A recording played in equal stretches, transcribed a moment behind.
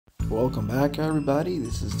Welcome back, everybody.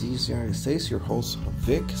 This is DCR Stace, your host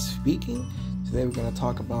Vic speaking. Today we're going to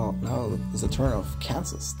talk about now is the turn of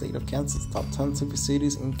Kansas, state of Kansas, top 10 super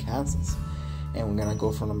cities in Kansas. And we're going to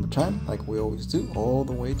go from number 10, like we always do, all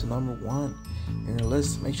the way to number 1 in your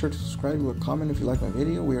list. Make sure to subscribe, leave a comment if you like my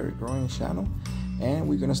video. We are a growing channel. And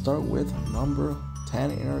we're going to start with number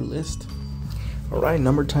 10 in our list. Alright,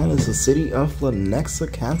 number 10 is the city of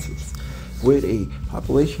Lenexa, Kansas, with a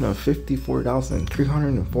population of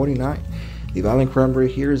 54,349. The violent crime rate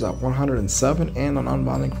here is at 107, and the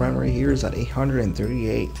non-violent crime rate here is at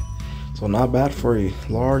 838. So not bad for a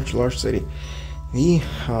large city. The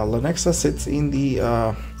Lenexa sits in the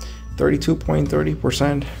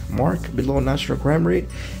 32.30% mark, below national crime rate,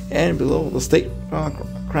 and below the state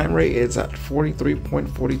crime rate is at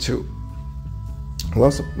 43.42.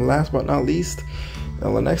 Last but not least,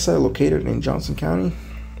 Lenexa, located in Johnson County.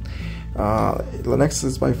 Lenexa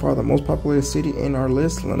is by far the most populated city in our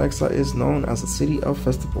list. Lenexa is known as a city of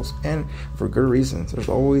festivals, and for good reasons. There's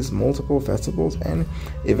always multiple festivals and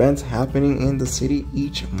events happening in the city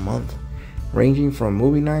each month, ranging from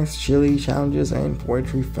movie nights, chili challenges, and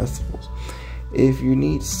poetry festivals. If you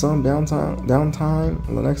need some downtime,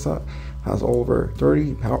 Lenexa has over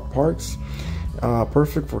 30 parks,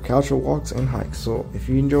 perfect for casual walks and hikes. So if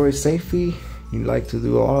you enjoy safety, you like to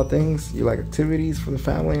do a lot of things, you like activities for the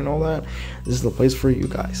family and all that, this is the place for you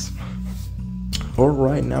guys.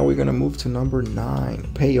 Alright, now we're gonna move to number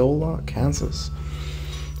 9, Paola, Kansas.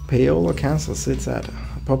 Paola, Kansas sits at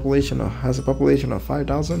has a population of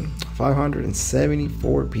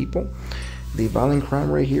 5,574 people. The violent crime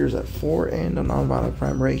rate here is at 4, and the non-violent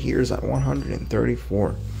crime rate here is at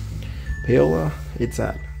 134. Paola, it's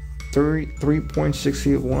at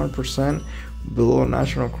 33.61% below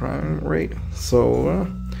national crime rate, so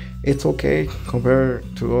it's okay compared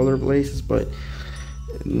to other places, but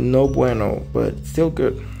no bueno, but still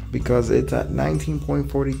good because it's at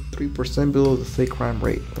 19.43% below the state crime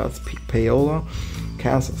rate. That's Paola,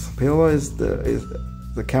 Kansas. Paola is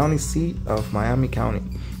the county seat of Miami County,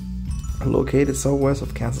 located southwest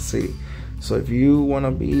of Kansas City. So if you want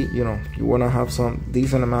to be, you want to have some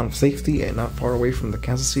decent amount of safety and not far away from the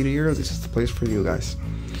Kansas City area, this is the place for you guys.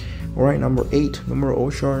 Alright, number 8, number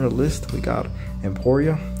Osher on the list, we got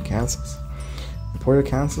Emporia, Kansas. Emporia,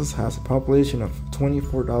 Kansas has a population of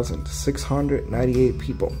 24,698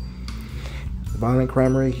 people. The violent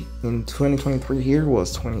crime rate in 2023 here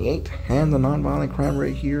was 28, and the non-violent crime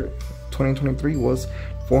rate here 2023 was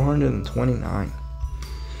 429.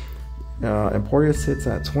 Emporia sits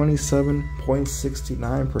at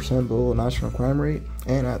 27.69% below the national crime rate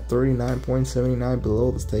and at 39.79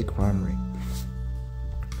 below the state crime rate.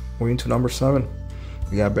 Moving to number 7,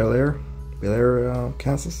 we got Bel Aire,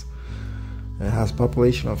 Kansas. It has a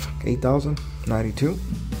population of 8,092.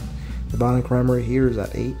 The violent crime rate here is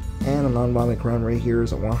at 8, and the non-violent crime rate here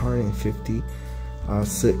is at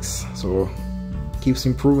 156. So keeps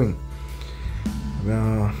improving.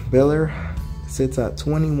 Bel Aire sits at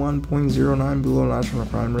 21.09 below national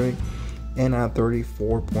crime rate and at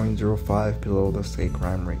 34.05 below the state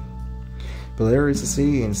crime rate. Bel Aire is a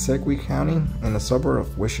city in Seguin County and a suburb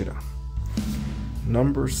of Wichita.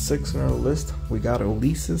 Number 6 on our list, we got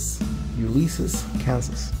Ulysses,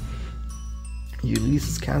 Kansas.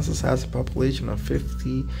 Ulysses, Kansas has a population of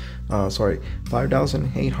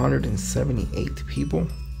 5,878 people.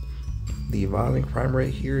 The violent crime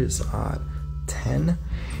rate here is at 10,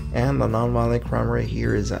 and the non-violent crime rate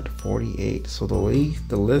here is at 48. So the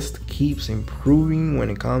list keeps improving when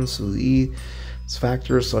it comes to the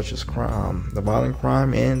factors such as crime, the violent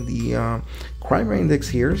crime, and the crime index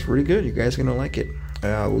here is really good. You guys are gonna like it.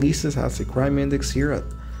 Ulysses has a crime index here at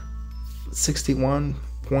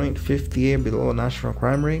 61.58 below the national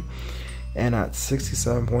crime rate and at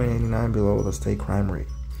 67.89 below the state crime rate.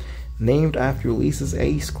 Named after Ulysses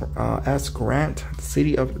S. Grant, the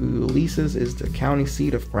city of Ulysses is the county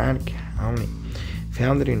seat of Grant County.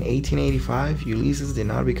 Founded in 1885, Ulysses did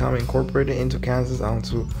not become incorporated into Kansas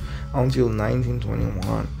until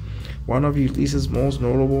 1921. One of Ulysses' most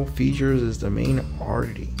notable features is the main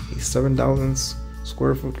artery, a 7,000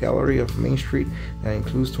 square foot gallery of Main Street that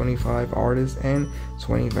includes 25 artists and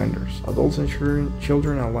 20 vendors. Adults and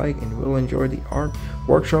children alike and will enjoy the art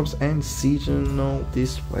workshops and seasonal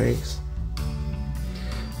displays.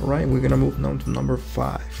 Alright, we're gonna move on to number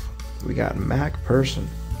 5. We got McPherson,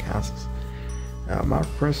 Kansas.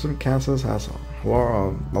 McPherson, Kansas has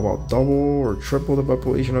about double or triple the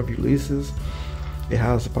population of Ulysses. It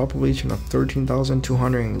has a population of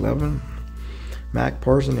 13,211.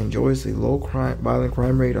 McPherson enjoys a low violent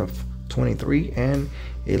crime rate of 23 and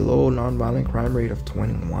a low non-violent crime rate of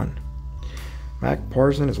 21.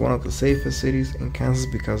 McPherson is one of the safest cities in Kansas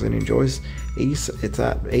because it enjoys it's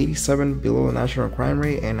at 87 below the national crime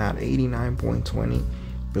rate and at 89.20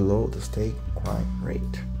 below the state crime rate.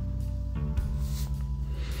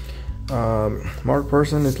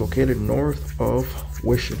 McPherson is located north of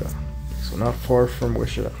Wichita, so not far from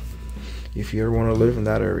Wichita if you ever want to live in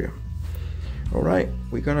that area. All right,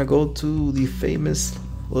 we're gonna go to the famous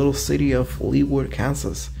little city of Leawood,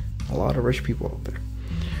 Kansas. A lot of rich people out there,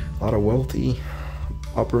 a lot of wealthy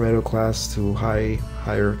upper middle class to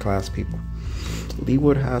higher class people.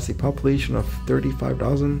 Leawood has a population of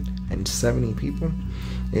 35,070 people.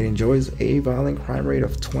 It enjoys a violent crime rate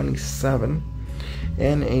of 27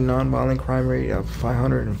 and a non-violent crime rate of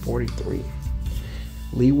 543.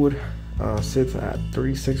 Leawood sits at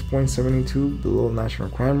 36.72 below the national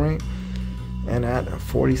crime rate and at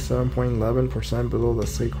 47.11% below the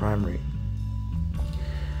state crime rate.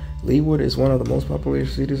 Leawood is one of the most populated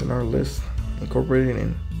cities in our list.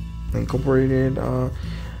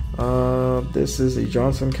 This is a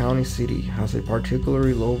Johnson County city, has a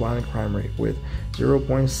particularly low violent crime rate with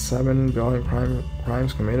 0.7 violent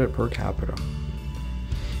crimes committed per capita.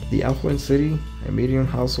 The affluent city, a median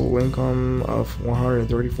household income of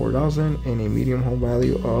 $134,000 and a median home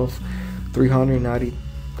value of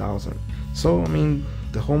 $390,000. So I mean,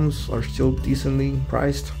 the homes are still decently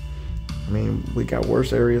priced. I mean, we got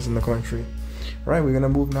worse areas in the country. All right, we're gonna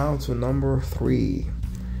move now to number 3.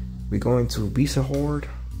 We're going to Besahor,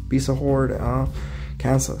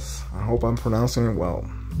 Kansas. I hope I'm pronouncing it well.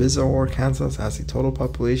 Besahor, Kansas has a total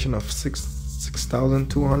population of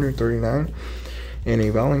 6,239 and a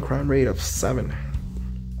violent crime rate of 7.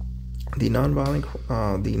 The non-violent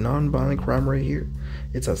crime rate here,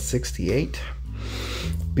 it's at 68.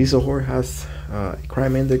 Besahor has a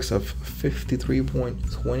crime index of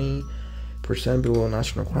 53.20% below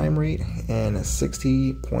national crime rate and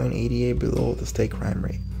 60.88 below the state crime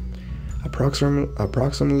rate.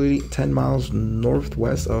 Approximately 10 miles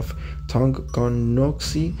northwest of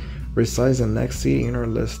Tonganoxie resides the next city in our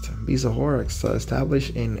list. Besahor,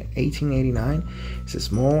 established in 1889, is a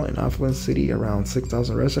small and affluent city around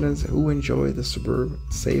 6,000 residents who enjoy the suburban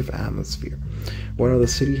safe atmosphere. One of the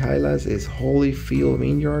city highlights is Holyfield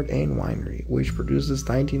Vineyard and Winery, which produces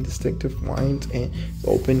 19 distinctive wines and is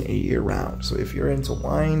open year-round. So if you're into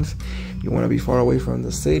wines, you want to be far away from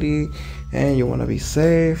the city, and you want to be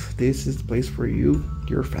safe, this is the place for you,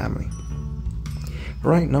 your family. All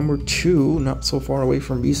right, number 2, not so far away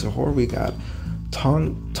from Besahor, we got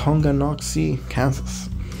Tonganoxie, Kansas.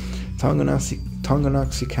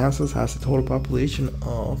 Tonganoxie, Kansas has a total population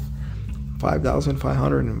of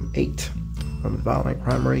 5,508. The violent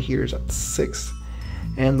crime rate here is at 6,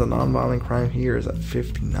 and the non-violent crime here is at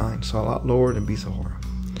 59, so a lot lower than Besahor.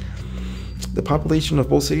 The population of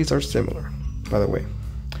both cities are similar, by the way.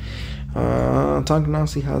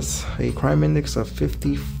 Tonganoxie has a crime index of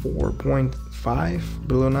 54.5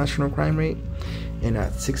 below national crime rate and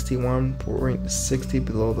at 61.60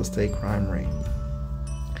 below the state crime rate.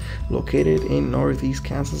 Located in northeast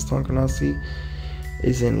Kansas, Tonganoxie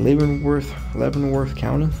is in Leavenworth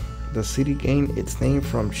County. The city gained its name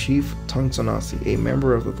from Chief Tonganoxie, a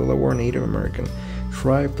member of the Delaware Native American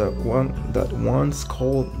tribe that once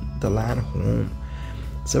called the land home.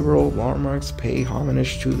 Several landmarks pay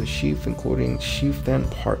homage to the chief, including Chieftain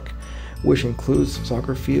Park, which includes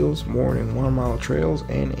soccer fields, more than 1 mile trails,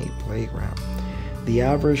 and a playground. The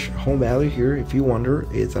average home value here, if you wonder,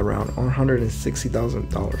 is around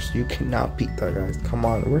 $160,000. You cannot beat that, guys. Come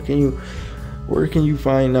on, where can you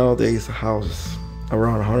find nowadays a house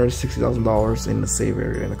around $160,000 in the safe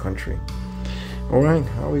area in the country? All right,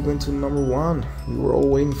 now we're going to number 1. We were all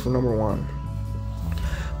waiting for number 1.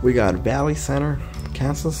 We got Valley Center,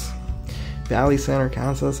 Kansas. Valley Center,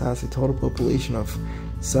 Kansas has a total population of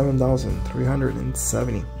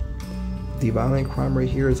 7,370. The violent crime rate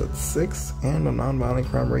here is at 6, and the non-violent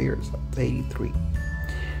crime rate here is at 83.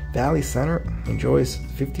 Valley Center enjoys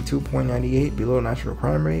 52.98 below national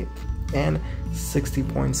crime rate and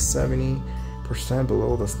 60.70%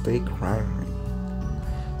 below the state crime rate.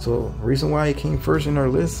 So, the reason why it came first in our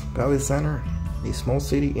list, Valley Center, a small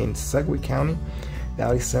city in Sedgwick County.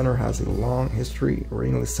 Valley Center has a long history,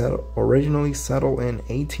 originally settled in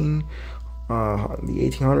the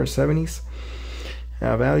 1870s.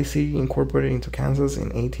 Valley City incorporated into Kansas in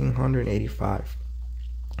 1885.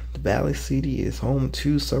 The Valley City is home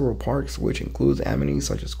to several parks, which includes amenities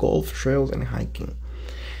such as golf, trails, and hiking,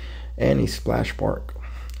 and a splash park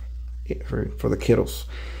for the kiddos.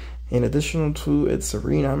 In addition to its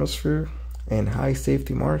serene atmosphere and high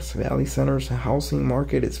safety marks, Valley Center's housing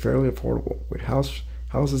market is fairly affordable, with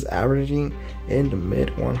houses averaging in the mid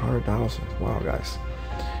 $100,000. Wow, guys,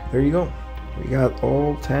 there you go. We got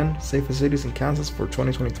all 10 safest cities in Kansas for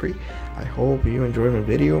 2023. I hope you enjoyed my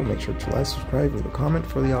video. Make sure to like, subscribe, leave a comment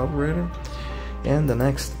for the algorithm. And the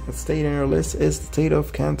next state in our list is the state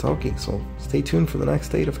of Kentucky. So stay tuned for the next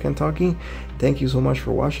state of Kentucky. Thank you so much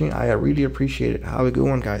for watching. I really appreciate it. Have a good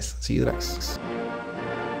one, guys. See you next.